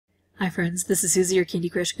Hi friends, this is Susie, your Candy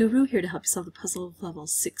Crush Guru, here to help you solve the puzzle of level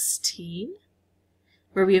 16,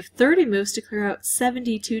 where we have 30 moves to clear out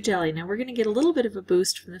 72 jelly. Now we're going to get a little bit of a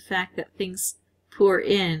boost from the fact that things pour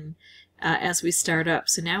in as we start up.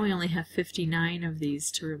 So now we only have 59 of these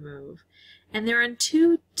to remove. And they're on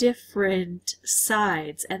two different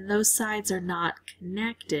sides, and those sides are not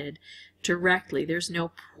connected directly. There's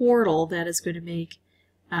no portal that is going to make,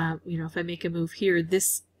 if I make a move here,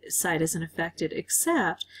 this side isn't affected,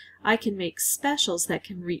 except I can make specials that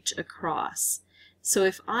can reach across. So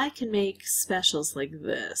if I can make specials like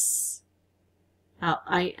this,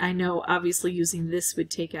 I know obviously using this would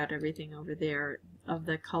take out everything over there of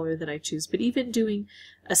the color that I choose, but even doing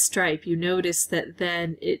a stripe, you notice that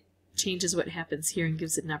then it changes what happens here and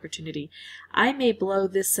gives it an opportunity. I may blow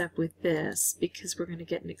this up with this because we're going to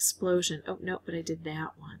get an explosion. Oh no, but I did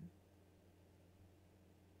that one.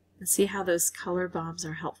 And see how those color bombs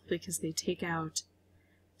are helpful because they take out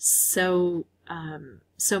so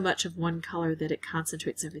much of one color that it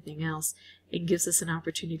concentrates everything else and gives us an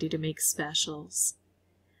opportunity to make specials.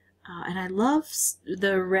 And I love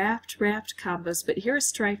the wrapped combos, but here a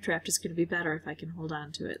striped wrapped is going to be better if I can hold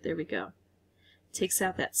on to it. There we go. Takes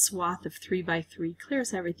out that swath of 3x3,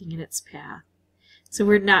 clears everything in its path. So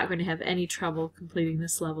we're not going to have any trouble completing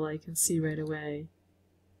this level, I can see right away.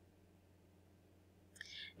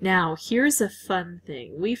 Now, here's a fun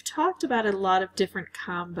thing. We've talked about a lot of different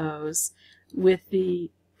combos with the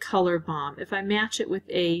color bomb. If I match it with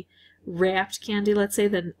a wrapped candy, let's say,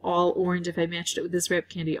 then all orange. If I matched it with this wrapped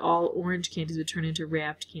candy, all orange candies would turn into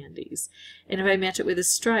wrapped candies. And if I match it with a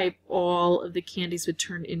stripe, all of the candies would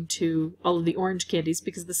turn into, all of the orange candies,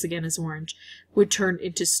 because this again is orange, would turn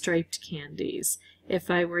into striped candies. If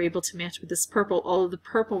I were able to match with this purple, all of the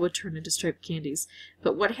purple would turn into striped candies.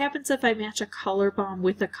 But what happens if I match a color bomb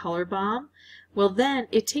with a color bomb? Well, then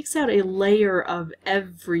it takes out a layer of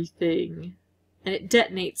everything, and it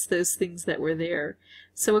detonates those things that were there.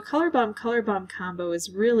 So a color bomb combo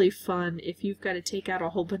is really fun if you've got to take out a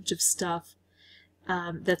whole bunch of stuff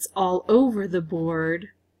that's all over the board,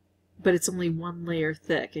 but it's only one layer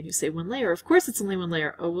thick. And you say, one layer? Of course it's only one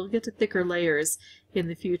layer. Oh, we'll get to thicker layers in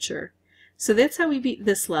the future. So that's how we beat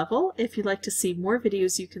this level. If you'd like to see more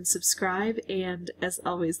videos, you can subscribe, and as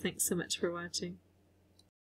always, thanks so much for watching.